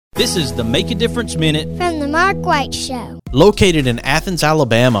This is the Make a Difference Minute from the Mark White Show. Located in Athens,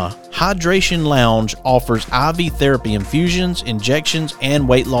 Alabama, Hydration Lounge offers IV therapy infusions, injections, and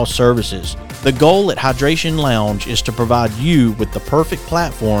weight loss services. The goal at Hydration Lounge is to provide you with the perfect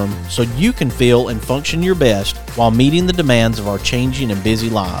platform so you can feel and function your best while meeting the demands of our changing and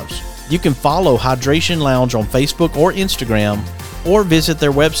busy lives. You can follow Hydration Lounge on Facebook or Instagram, or visit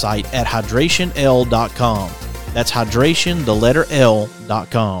their website at hydrationl.com. That's hydration, the letter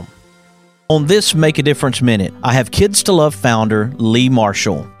L.com. On this Make a Difference Minute, I have Kids to Love founder Lee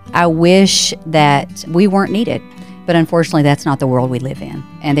Marshall. I wish that we weren't needed, but unfortunately that's not the world we live in.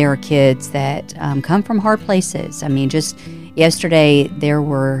 And there are kids that come from hard places. I mean, just yesterday there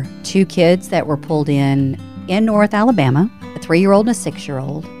were 2 kids that were pulled in North Alabama, a 3-year-old and a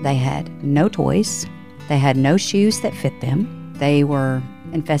 6-year-old. They had no toys. They had no shoes that fit them. They were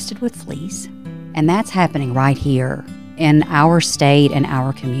infested with fleas. And that's happening right here in our state and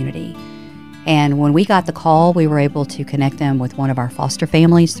our community. And when we got the call, we were able to connect them with one of our foster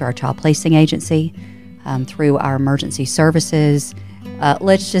families through our child placing agency, through our emergency services.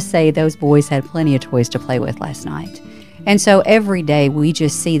 Let's just say those boys had plenty of toys to play with last night. And so every day we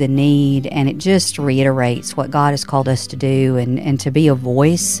just see the need, and it just reiterates what God has called us to do, and to be a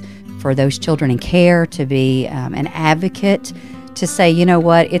voice for those children in care, to be an advocate, to say, you know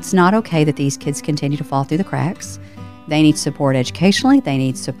what, it's not okay that these kids continue to fall through the cracks. They need support educationally. They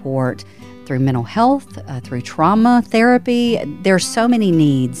need support through mental health, through trauma therapy. There's so many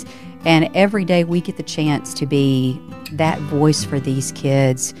needs, and every day we get the chance to be that voice for these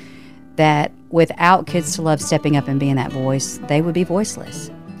kids that without Kids to Love stepping up and being that voice, they would be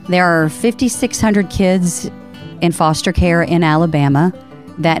voiceless. There are 5,600 kids in foster care in Alabama.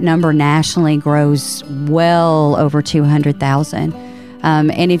 That number nationally grows well over 200,000.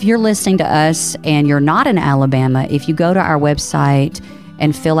 And if you're listening to us and you're not in Alabama, if you go to our website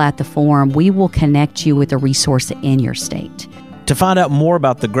and fill out the form, we will connect you with a resource in your state. To find out more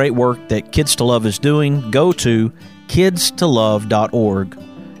about the great work that Kids to Love is doing, go to kidstolove.org.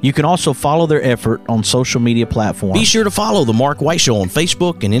 You can also follow their effort on social media platforms. Be sure to follow The Mark White Show on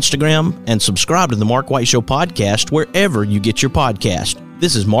Facebook and Instagram, and subscribe to The Mark White Show podcast wherever you get your podcast.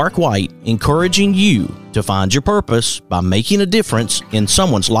 This is Mark White, encouraging you to find your purpose by making a difference in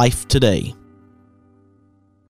someone's life today.